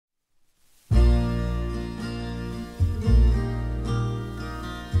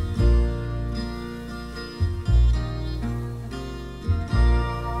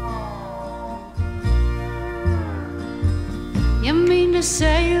to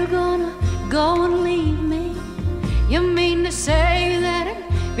say you're gonna go and leave me? You mean to say that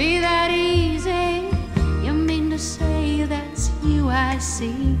it'd be that easy? You mean to say that's you I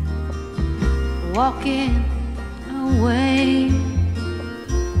see walking away?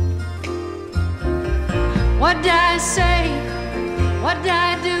 What did I say? What did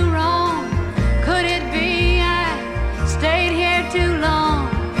I do wrong? Could it be I stayed here too long?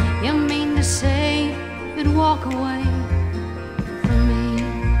 You mean to say you'd walk away from me?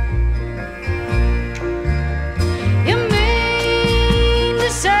 You mean to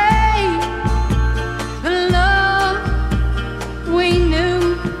say the love we knew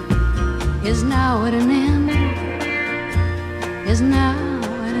is now at an end? Is now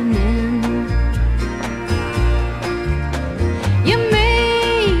at an end? You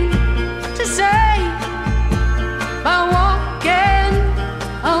mean to say by walking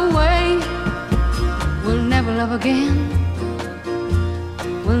away we'll never love again?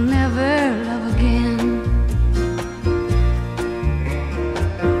 We'll never love again.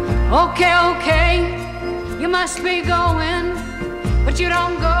 Okay, okay, you must be going, but you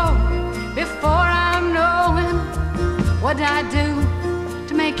don't go before I'm knowing. What did I do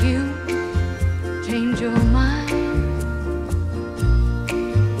to make you change your mind?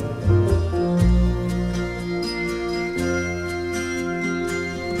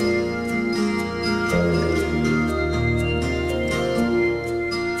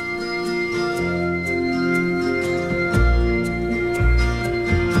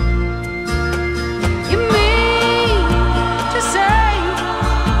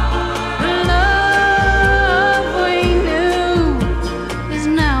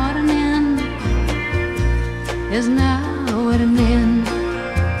 Is now at an end.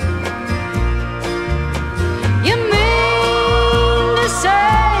 You mean to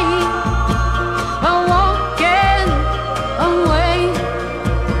say by walking away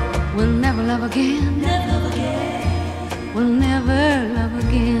we'll never love again? Never love again. We'll never love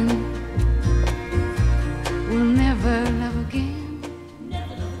again. We'll never